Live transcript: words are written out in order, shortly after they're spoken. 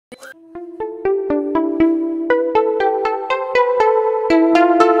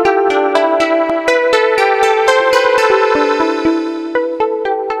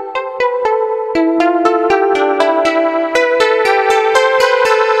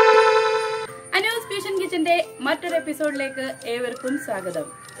എപ്പിസോഡിലേക്ക് ഏവർക്കും സ്വാഗതം.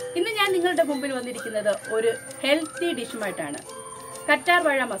 ഇന്ന് ഞാൻ നിങ്ങളുടെ മുമ്പിൽ വന്നിരിക്കുന്നത് ഒരു ഹെൽത്തി ഡിഷുമായിട്ടാണ്. കറ്റാർ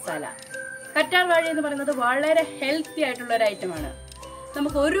വാഴ മസാല. കറ്റാർ വാഴ എന്ന് പറയുന്നത് വളരെ ഹെൽത്തി ആയിട്ടുള്ള ഒരു ഐറ്റമാണ്.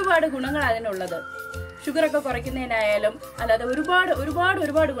 നമുക്ക് ഒരുപാട് ഗുണങ്ങൾ അതിനുള്ളത്. ഷുഗറൊക്കെ കുറയ്ക്കുന്നതിനായാലും അല്ലാതെ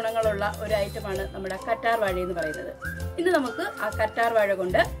ഒരുപാട് ഗുണങ്ങളുള്ള ഒരു ഐറ്റമാണ് നമ്മുടെ കറ്റാർ വാഴ എന്ന് പറയുന്നത്. ഇന്ന് നമുക്ക് ആ കറ്റാർ വാഴ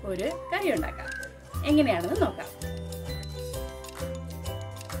കൊണ്ട് ഒരു കറി ഉണ്ടാക്കാം. എങ്ങനെയാണെന്ന് നോക്കാം.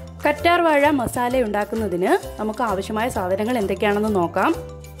 കറ്റാർ വാഴ മസാല ഉണ്ടാക്കുന്നതിന് നമുക്ക് ആവശ്യമായ സാധനങ്ങൾ എന്തൊക്കെയാണെന്ന് നോക്കാം.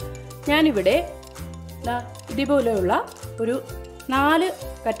 ഞാനിവിടെ ഇതുപോലെയുള്ള ഒരു 4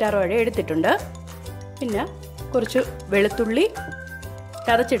 കറ്റാർ വാഴ എടുത്തിട്ടുണ്ട്. പിന്നെ കുറച്ച് വെളുത്തുള്ളി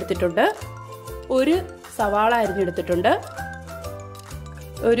ചതച്ചെടുത്തിട്ടുണ്ട്. ഒരു സവാള അരിഞ്ഞെടുത്തിട്ടുണ്ട്.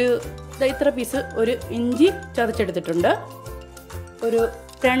 ഇത്ര പീസ് ഒരു ഇഞ്ചി ചതച്ചെടുത്തിട്ടുണ്ട്. ഒരു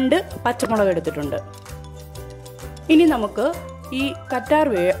 2 പച്ചമുളക് എടുത്തിട്ടുണ്ട്. ഇനി നമുക്ക് ഈ കറ്റാർ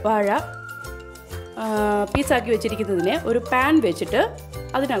വാഴ പീസാക്കി വെച്ചിരിക്കുന്നതിനെ ഒരു പാൻ വെച്ചിട്ട്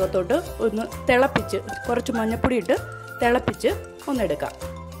അതിനകത്തോട്ട് ഒന്ന് തിളപ്പിച്ച് കുറച്ച് മഞ്ഞൾപ്പൊടി ഇട്ട് തിളപ്പിച്ച് ഒന്നെടുക്കാം.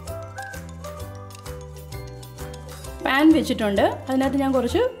 പാൻ വെച്ചിട്ടുണ്ട്. അതിനകത്ത് ഞാൻ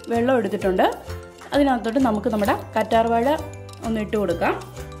കുറച്ച് വെള്ളം എടുത്തിട്ടുണ്ട്. അതിനകത്തോട്ട് നമുക്ക് നമ്മുടെ കറ്റാർ വാഴ ഒന്ന് ഇട്ട് കൊടുക്കാം.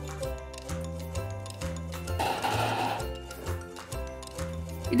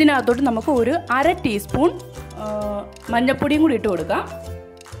 ഇതിനകത്തോട്ട് നമുക്ക് ഒരു 1/2 ടീസ്പൂൺ മഞ്ഞൾപ്പൊടിയും കൂടി ഇട്ട് കൊടുക്കാം.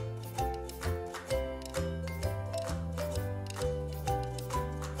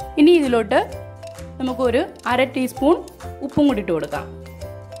 ഇനി ഇതിലോട്ട് നമുക്കൊരു 1/2 ടീസ്പൂൺ ഉപ്പും കൂടി ഇട്ട് കൊടുക്കാം.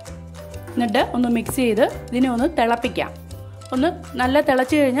 എന്നിട്ട് ഒന്ന് മിക്സ് ചെയ്ത് ഇതിനെ ഒന്ന് തിളപ്പിക്കാം. ഒന്ന് നല്ല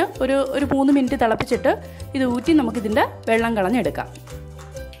തിളച്ച് കഴിഞ്ഞ് ഒരു 3 മിനിറ്റ് തിളപ്പിച്ചിട്ട് ഇത് ഊറ്റി നമുക്കിതിൻ്റെ വെള്ളം കളഞ്ഞെടുക്കാം.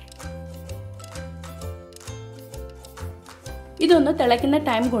 ഇതൊന്ന് തിളയ്ക്കുന്ന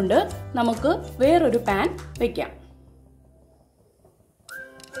ടൈം കൊണ്ട് നമുക്ക് വേറൊരു പാൻ വയ്ക്കാം.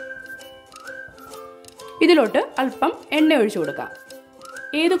 ഇതിലോട്ട് അല്പം എണ്ണ ഒഴിച്ചു കൊടുക്കാം.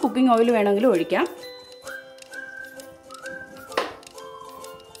 ഏത് കുക്കിംഗ് ഓയിൽ വേണമെങ്കിലും ഒഴിക്കാം.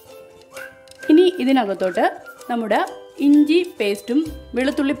 ഇനി ഇതിനകത്തോട്ട് നമ്മുടെ ഇഞ്ചി പേസ്റ്റും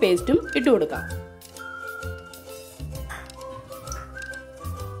വെളുത്തുള്ളി പേസ്റ്റും ഇട്ട് കൊടുക്കാം.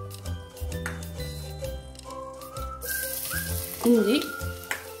 ഇഞ്ചി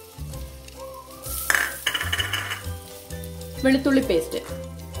വെളുത്തുള്ളി പേസ്റ്റ്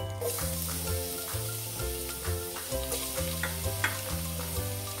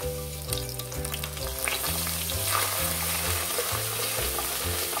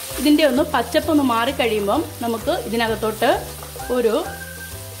ഇതിൻ്റെ ഒന്ന് പച്ചപ്പൊന്ന് മാറിക്കഴിയുമ്പം നമുക്ക് ഇതിനകത്തോട്ട് ഒരു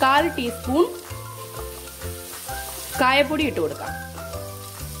 1/4 ടീസ്പൂൺ കായപ്പൊടി ഇട്ട് കൊടുക്കാം.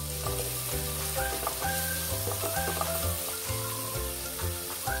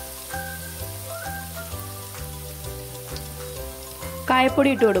 കായപ്പൊടി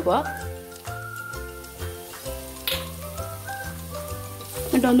ഇട്ട് കൊടുക്കുക.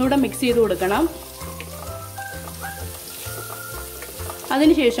 എന്നിട്ട് ഒന്നുകൂടെ മിക്സ് ചെയ്ത് കൊടുക്കണം.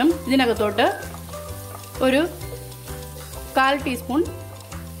 അതിനുശേഷം ഇതിനകത്തോട്ട് ഒരു 1/4 ടീസ്പൂൺ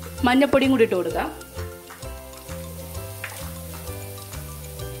മഞ്ഞൾപ്പൊടിയും കൂടി ഇട്ട് കൊടുക്കുക.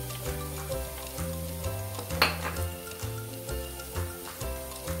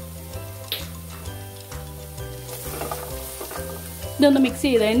 ഇതൊന്ന് മിക്സ്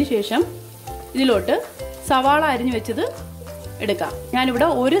ചെയ്തതിന് ശേഷം ഇതിലോട്ട് സവാള അരിഞ്ഞു വെച്ചത് എടുക്കാം. ഞാനിവിടെ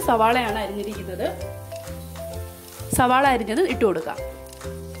ഒരു സവാളയാണ് അരിഞ്ഞിരിക്കുന്നത്. സവാള അരിഞ്ഞത് ഇട്ട് കൊടുക്കാം.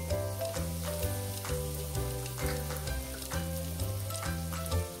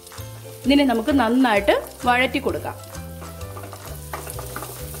 ഇതിനെ നമുക്ക് നന്നായിട്ട് വഴറ്റി കൊടുക്കാം.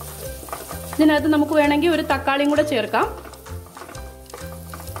 ഇതിനകത്ത് നമുക്ക് വേണമെങ്കിൽ ഒരു തക്കാളിയും കൂടെ ചേർക്കാം.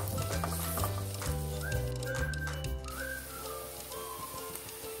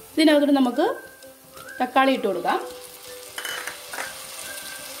 ഇതിനകത്തോട്ട് നമുക്ക് തക്കാളി ഇട്ട് കൊടുക്കാം.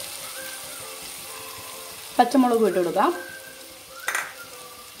 പച്ചമുളകും ഇട്ട് കൊടുക്കാം.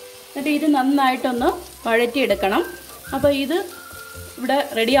 എന്നിട്ട് ഇത് നന്നായിട്ടൊന്ന് വഴറ്റിയെടുക്കണം. അപ്പോൾ ഇത് ഇവിടെ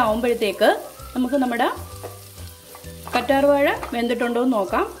റെഡി ആവുമ്പോഴത്തേക്ക് നമുക്ക് നമ്മുടെ കറ്റാർ വാഴ വെന്തിട്ടുണ്ടോ എന്ന്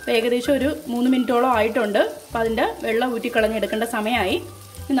നോക്കാം. ഏകദേശം ഒരു 3 മിനിറ്റോളം ആയിട്ടുണ്ട്. അപ്പോൾ അതിൻ്റെ വെള്ളം ഊറ്റിക്കളഞ്ഞെടുക്കേണ്ട സമയമായി.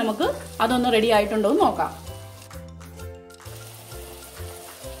 നമുക്ക് അതൊന്ന് റെഡി ആയിട്ടുണ്ടോ എന്ന് നോക്കാം.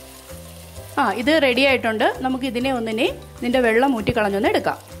 ഇത് റെഡി ആയിട്ടുണ്ട്. നമുക്ക് ഇതിൻ്റെ വെള്ളം ഊറ്റിക്കളഞ്ഞൊന്ന്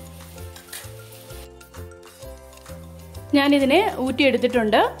എടുക്കാം. ഞാനിതിനെ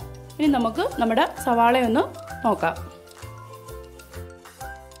ഊറ്റിയെടുത്തിട്ടുണ്ട്. ഇനി നമുക്ക് നമ്മുടെ സവാളയൊന്ന് നോക്കാം.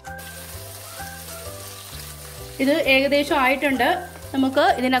 ഇത് ഏകദേശം ആയിട്ടുണ്ട്. നമുക്ക്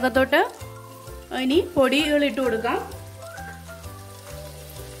ഇതിനകത്തോട്ട് ഇനി പൊടികൾ ഇട്ട് കൊടുക്കാം.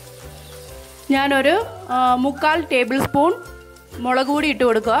 ഞാനൊരു 1/4 ടേബിൾ സ്പൂൺ മുളക് പൊടി ഇട്ട്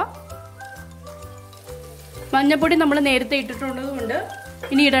കൊടുക്കുക. മഞ്ഞൾപ്പൊടി നമ്മൾ നേരത്തെ ഇട്ടിട്ടുള്ളതുകൊണ്ട്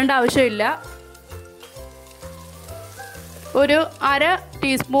ഇനി ഇടേണ്ട ആവശ്യമില്ല. ഒരു 1/2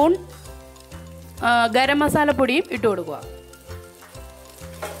 ടീസ്പൂൺ ഗരം മസാലപ്പൊടിയും ഇട്ട് കൊടുക്കുക.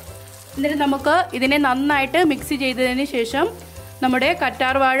 എന്നിട്ട് നമുക്ക് ഇതിനെ നന്നായിട്ട് മിക്സ് ചെയ്തതിന് ശേഷം നമ്മുടെ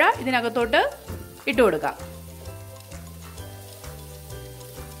കറ്റാർ വാഴ ഇതിനകത്തോട്ട് ഇട്ട് കൊടുക്കാം.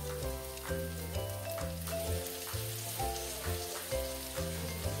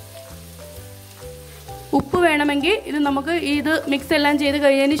 ഉപ്പ് വേണമെങ്കിൽ ഇത് നമുക്ക് ഇത് മിക്സ് എല്ലാം ചെയ്ത്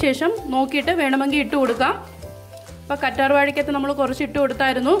കഴിഞ്ഞതിന് ശേഷം നോക്കിയിട്ട് വേണമെങ്കിൽ ഇട്ട് കൊടുക്കാം. അപ്പോൾ കറ്റാർ വാഴയ്ക്കകത്ത് നമ്മൾ കുറച്ച് ഇട്ട്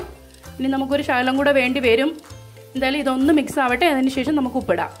കൊടുത്തായിരുന്നു. ഇനി നമുക്കൊരു ശകലം കൂടെ വേണ്ടി വരും. എന്തായാലും ഇതൊന്ന് മിക്സ് ആവട്ടെ, അതിന് ശേഷം നമുക്ക്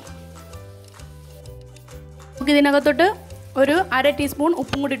ഉപ്പിടാം. നമുക്ക് ഇതിനകത്തോട്ട് ഒരു 1/2 ടീസ്പൂൺ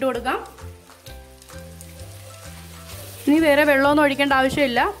ഉപ്പും കൂടി ഇട്ട് കൊടുക്കാം. ഇനി വേറെ വെള്ളമൊന്നും ഒഴിക്കേണ്ട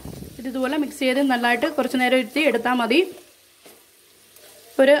ആവശ്യമില്ല. ഇതുപോലെ മിക്സ് ചെയ്ത് നല്ലതായിട്ട് കുറച്ച് നേരം ഇരുത്തി എടുത്താൽ മതി.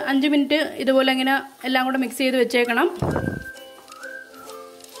 ഒരു 5 മിനിറ്റ് ഇതുപോലെ ഇങ്ങനെ എല്ലാം കൂടെ മിക്സ് ചെയ്ത് വെച്ചേക്കണം.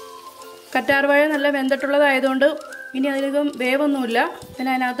 കറ്റാർ വാഴ നല്ല വെന്തിട്ടുള്ളതായതുകൊണ്ട് ഇനി അതിലധികം വേവൊന്നുമില്ല. പിന്നെ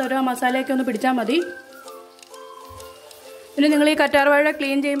അതിനകത്ത് ഓരോ മസാലയൊക്കെ ഒന്ന് പിടിച്ചാൽ മതി. പിന്നെ നിങ്ങൾ ഈ കറ്റാർ വാഴ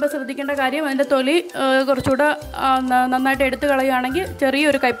ക്ലീൻ ചെയ്യുമ്പോൾ ശ്രദ്ധിക്കേണ്ട കാര്യം, അതിൻ്റെ തൊലി കുറച്ചുകൂടെ നന്നായിട്ട് എടുത്ത് കളയുകയാണെങ്കിൽ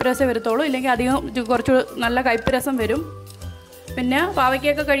ചെറിയൊരു കയ്പ്പ് രസം വരത്തുള്ളൂ. ഇല്ലെങ്കിൽ അധികം കുറച്ച് നല്ല കയ്പ്പ് രസം വരും. പിന്നെ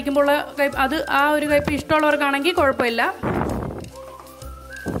പാവയ്ക്കൊക്കെ കഴിക്കുമ്പോൾ അത് ആ ഒരു കയ്പ്പ് ഇഷ്ടമുള്ളവർക്കാണെങ്കിൽ കുഴപ്പമില്ല.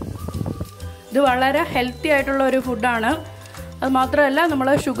 ഇത് വളരെ ഹെൽത്തി ആയിട്ടുള്ള ഒരു ഫുഡാണ്. അത് മാത്രമല്ല നമ്മൾ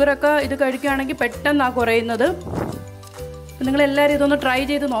ഷുഗറൊക്കെ ഇത് കഴിക്കുകയാണെങ്കിൽ പെട്ടെന്നാണ് കുറയുന്നത്. നിങ്ങളെല്ലാവരും ഇതൊന്ന് ട്രൈ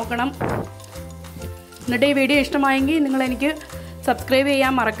ചെയ്ത് നോക്കണം. എന്നിട്ട് ഈ വീഡിയോ ഇഷ്ടമായെങ്കിൽ നിങ്ങളെനിക്ക് സബ്സ്ക്രൈബ്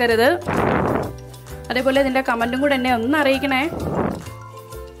ചെയ്യാൻ മറക്കരുത്. അതേപോലെ ഇതിൻ്റെ കമൻറ്റും കൂടെ എന്നെ ഒന്ന് അറിയിക്കണേ.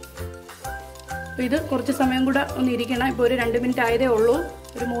 അപ്പോൾ ഇത് കുറച്ച് സമയം കൂടെ ഒന്ന് ഇരിക്കണം. ഇപ്പോൾ ഒരു 2 മിനിറ്റ് ആയതേ ഉള്ളൂ.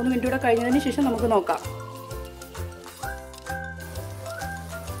 ഒരു 3 മിനിറ്റ് കൂടെ കഴിഞ്ഞതിന് ശേഷം നമുക്ക് നോക്കാം.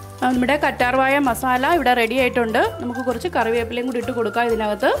 നമ്മുടെ കറ്റാർ വാഴ മസാല ഇവിടെ റെഡി ആയിട്ടുണ്ട്. നമുക്ക് കുറച്ച് കറിവേപ്പിലയും കൂടി ഇട്ട് കൊടുക്കാം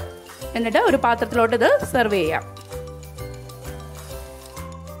ഇതിനകത്ത്. എന്നിട്ട് ഒരു പാത്രത്തിലോട്ട് ഇത് സെർവ് ചെയ്യാം.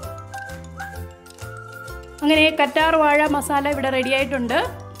 അങ്ങനെ കറ്റാർ വാഴ മസാല ഇവിടെ റെഡി ആയിട്ടുണ്ട്.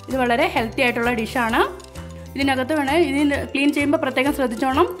 ഇത് വളരെ ഹെൽത്തി ആയിട്ടുള്ള ഡിഷാണ്. ഇതിനകത്ത് ഇതിന് ക്ലീൻ ചെയ്യുമ്പോൾ പ്രത്യേകം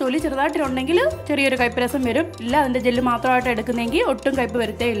ശ്രദ്ധിച്ചോണം. തൊലി ചെറുതായിട്ടുണ്ടെങ്കിൽ ചെറിയൊരു കയ്പ്പ് രസം വരും. ഇല്ല, അതിൻ്റെ ജെല്ല് മാത്രമായിട്ട് എടുക്കുന്നെങ്കിൽ ഒട്ടും കയ്പ്പ്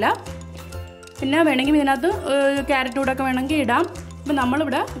വരത്തേ ഇല്ല. പിന്നെ വേണമെങ്കിൽ ഇതിനകത്ത് ക്യാരറ്റ് കൂടൊക്കെ വേണമെങ്കിൽ ഇടാം. ഇപ്പം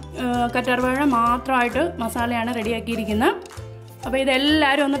നമ്മളിവിടെ കറ്റാർ വാഴ മാത്രമായിട്ട് മസാലയാണ് റെഡിയാക്കിയിരിക്കുന്നത്. അപ്പോൾ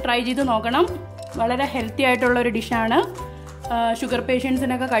ഇതെല്ലാവരും ഒന്ന് ട്രൈ ചെയ്ത് നോക്കണം. വളരെ ഹെൽത്തി ആയിട്ടുള്ളൊരു ഡിഷാണ്. ഷുഗർ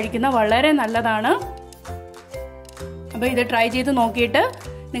പേഷ്യൻസിനൊക്കെ കഴിക്കുന്ന വളരെ നല്ലതാണ്. അപ്പോൾ ഇത് ട്രൈ ചെയ്ത് നോക്കിയിട്ട്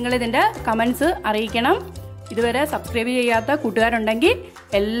നിങ്ങളിതിൻ്റെ കമൻസ് അറിയിക്കണം. ഇതുവരെ സബ്സ്ക്രൈബ് ചെയ്യാത്ത കൂട്ടുകാരുണ്ടെങ്കിൽ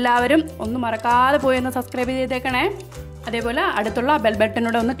എല്ലാവരും ഒന്ന് മറക്കാതെ പോയി ഒന്ന് സബ്സ്ക്രൈബ് ചെയ്തേക്കണേ. അതേപോലെ അടുത്തുള്ള ബെൽ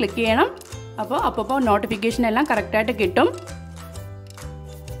ബട്ടനൂടെ ഒന്ന് ക്ലിക്ക് ചെയ്യണം. അപ്പോൾ നോട്ടിഫിക്കേഷൻ എല്ലാം കറക്റ്റായിട്ട് കിട്ടും.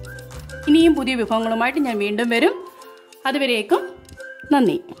 ഇനിയും പുതിയ വിഭവങ്ങളുമായിട്ട് ഞാൻ വീണ്ടും വരും. അതുവരേക്കും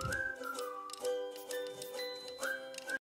നന്ദി.